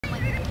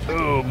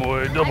Oh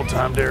boy, double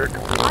time, Derek.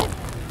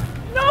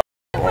 No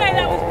way,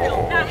 that was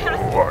real. That has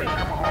to be real.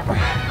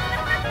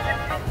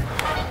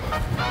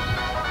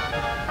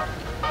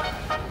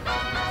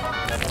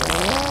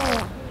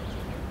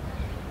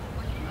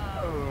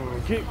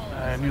 Okay,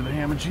 I knew the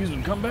ham and cheese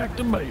would come back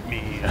to bite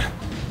me.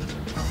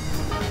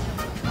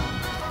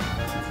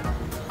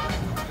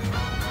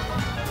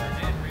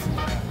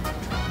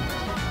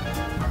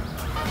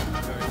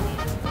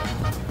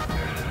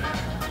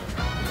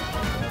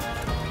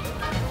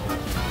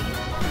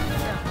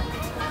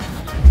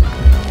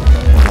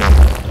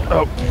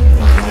 Oh.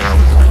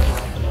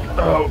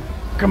 Oh,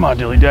 come on,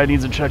 Dilly. Dad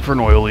needs a check for an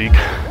oil leak.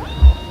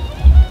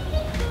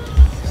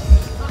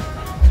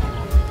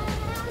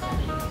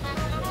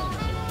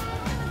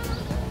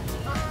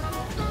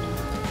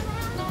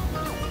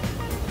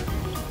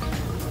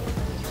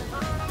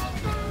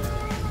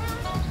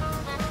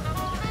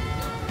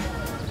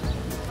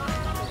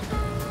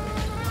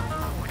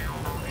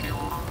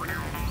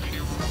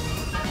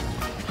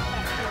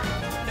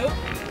 Nope.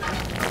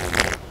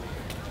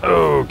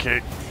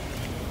 Okay.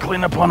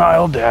 Clean up on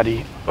aisle,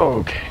 Daddy.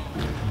 Okay.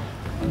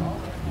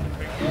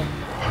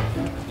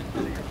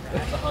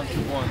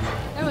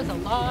 There was a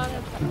lot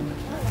of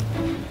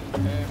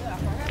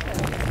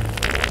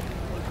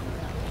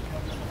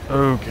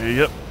Okay,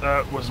 yep,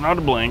 that was not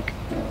a blank.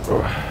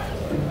 Oh.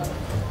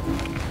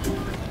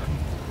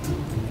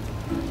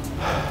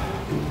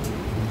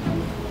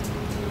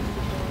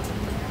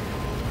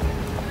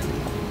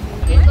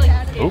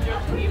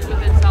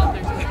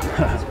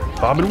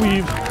 Bob and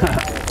weave.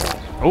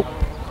 Oh.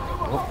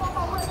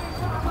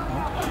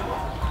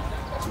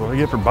 That's what I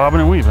get for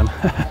bobbing and weaving.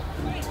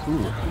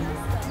 Ooh.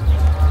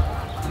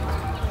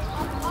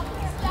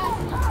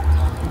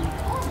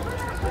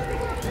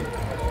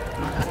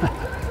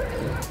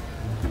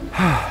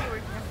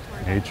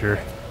 Nature.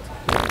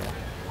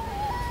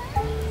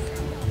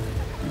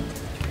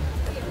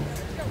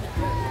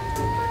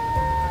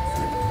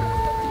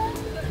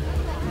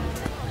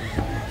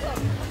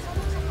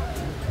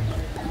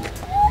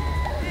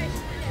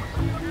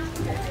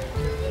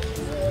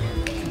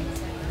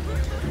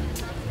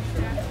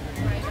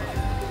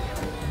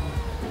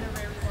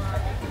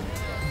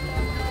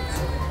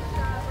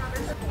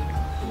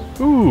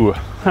 Ooh,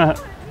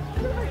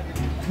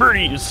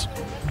 birdies.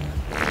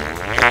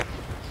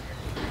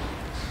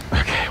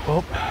 Okay,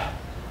 well,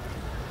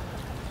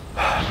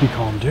 be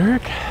calm,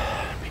 Derek.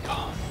 Be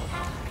calm.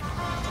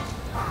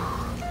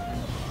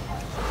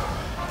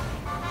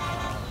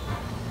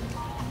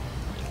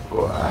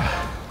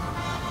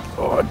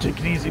 Oh, take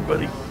it easy,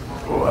 buddy.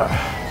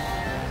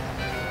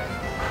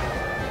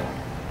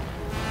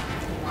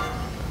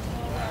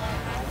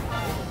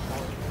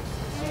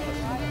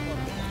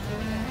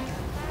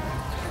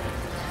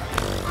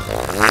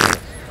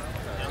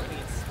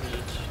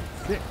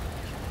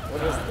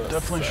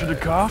 Definitely should have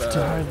coughed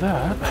to hide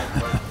that.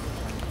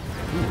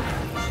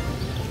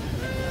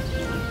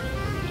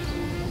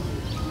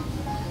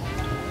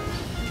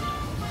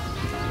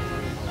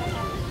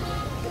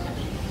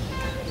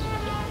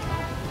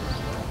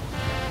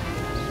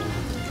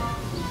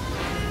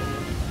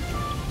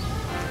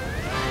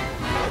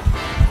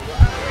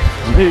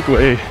 Make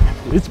way.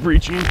 It's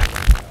breaching.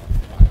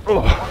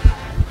 Oh.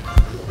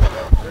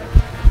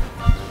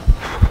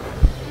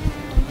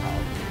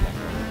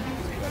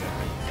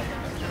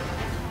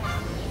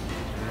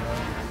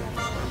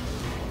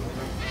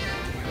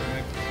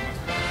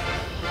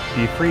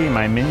 Be free,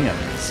 my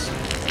minions.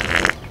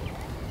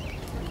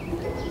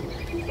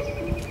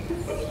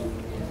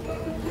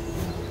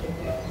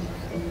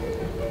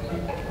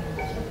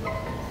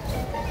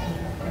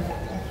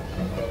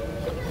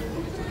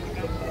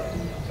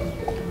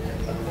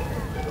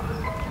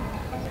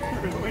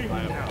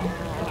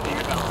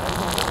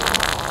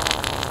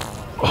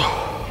 Oh.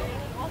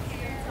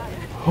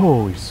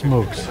 Holy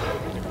smokes.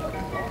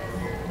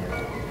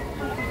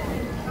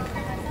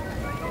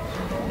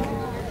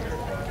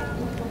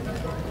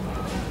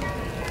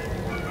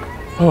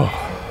 Oh,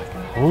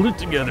 hold it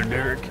together,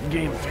 Derek.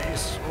 Game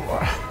face. Oh.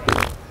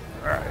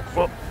 All right,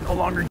 well, no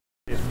longer game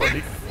face,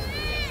 buddy.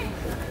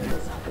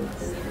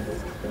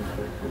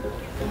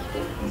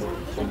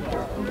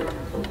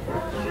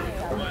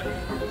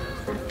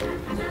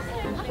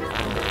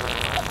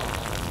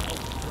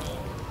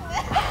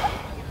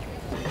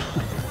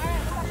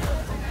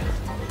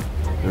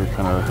 They're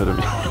kind of ahead of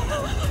me.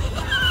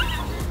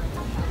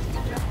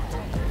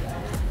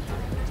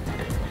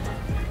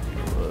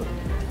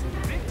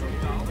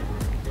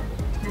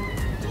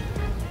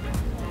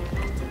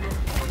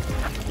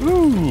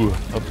 Ooh,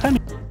 a penny.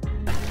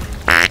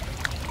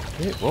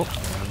 Okay, well,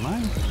 never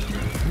mind.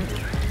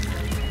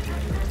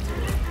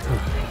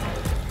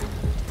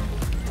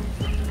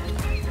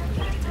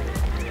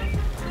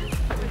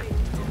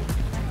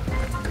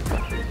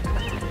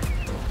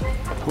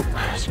 Oh,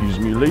 excuse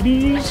me,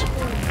 ladies.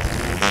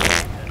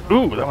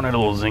 Ooh, that one had a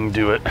little zing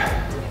to it.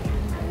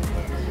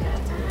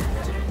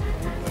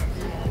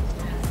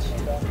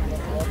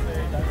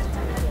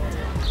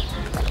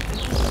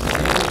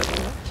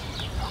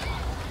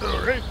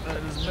 Alright, that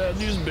is bad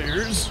news,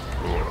 bears.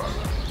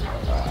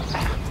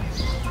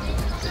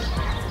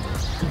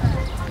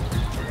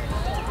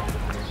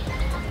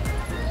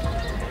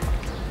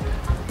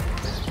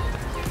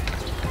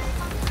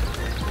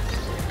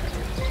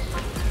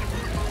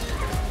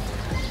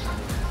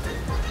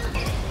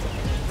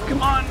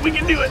 Come on, we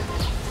can do it.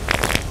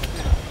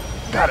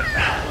 Got it.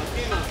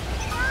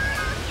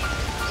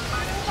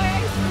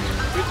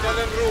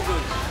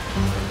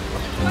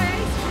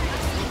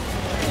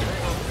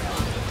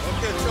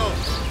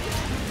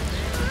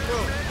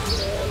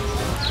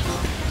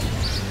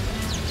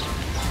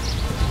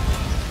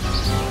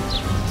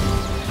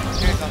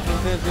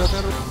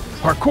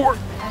 Parkour.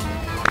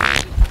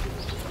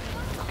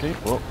 Okay,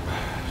 well,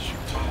 shoot.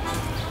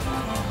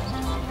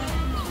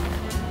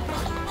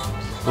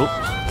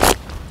 Oh.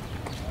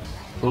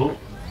 Oh.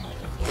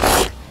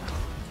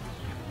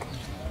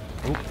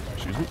 Oh,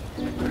 excuse me.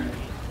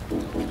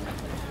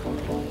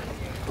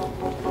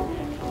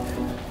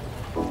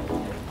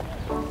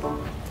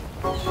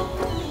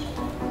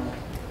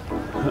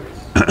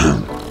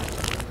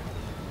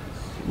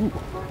 Ooh.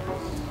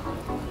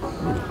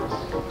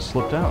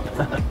 Slipped out.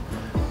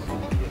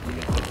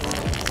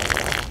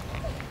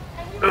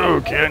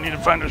 Okay, I need to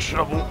find a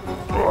shovel.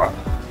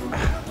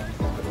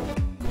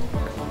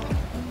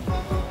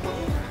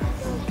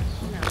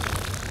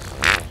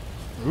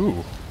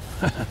 Ooh,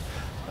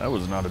 that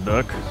was not a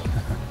duck.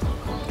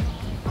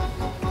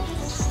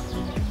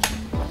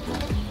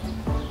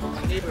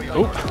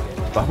 Oh,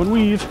 bob and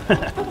weave.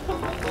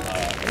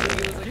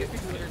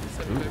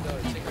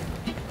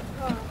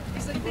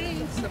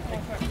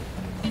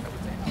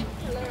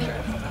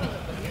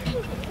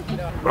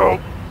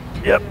 Oh,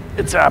 yep,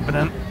 it's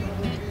happening.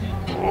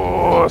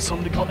 Oh,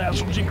 somebody call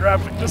National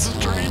Geographic. This is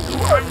turning into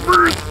live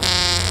birth.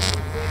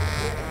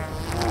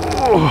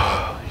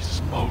 Oh, these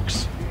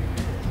smokes.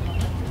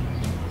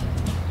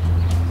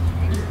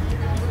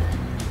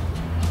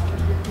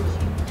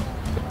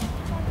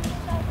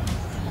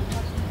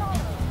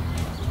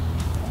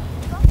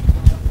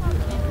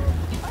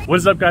 What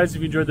is up, guys?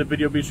 If you enjoyed the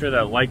video, be sure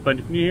that like button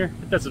if you're new here,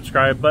 hit that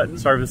subscribe button.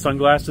 Sorry for the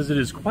sunglasses, it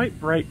is quite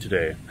bright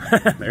today.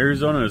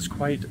 Arizona is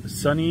quite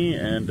sunny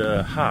and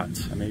hot.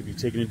 I may be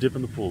taking a dip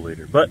in the pool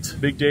later. But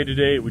big day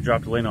today, we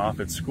dropped Elena off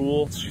at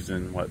school. She's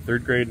in, what,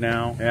 3rd grade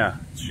now? Yeah,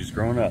 she's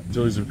growing up.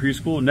 Tilly's in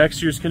preschool.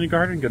 Next year's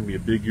kindergarten, gonna be a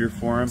big year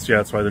for him. So yeah,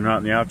 that's why they're not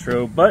in the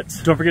outro. But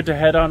don't forget to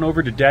head on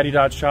over to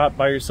daddy.shop,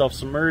 buy yourself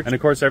some merch. And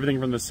of course, everything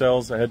from the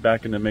sales, I head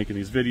back into making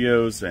these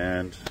videos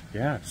and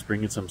yeah, just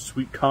bringing some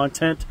sweet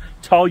content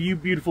to all you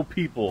beautiful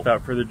people.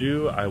 Without further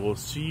ado, I will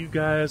see you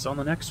guys on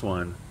the next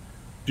one.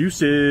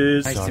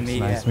 Deuces. Nice to meet you.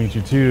 Nice to meet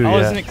you too. I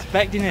wasn't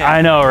expecting it.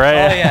 I know,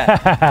 right? Oh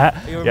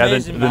yeah. You're Yeah,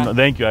 amazing, man.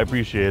 thank you. I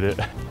appreciate it.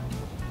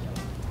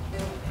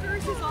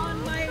 Yours is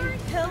on my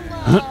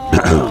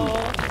pillow.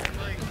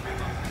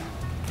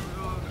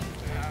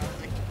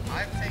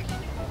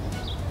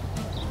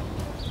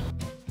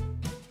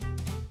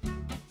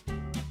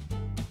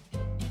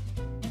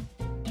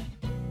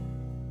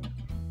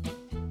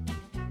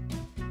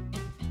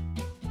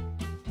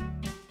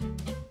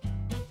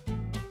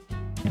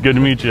 Good to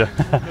meet you.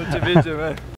 Good to meet you, man.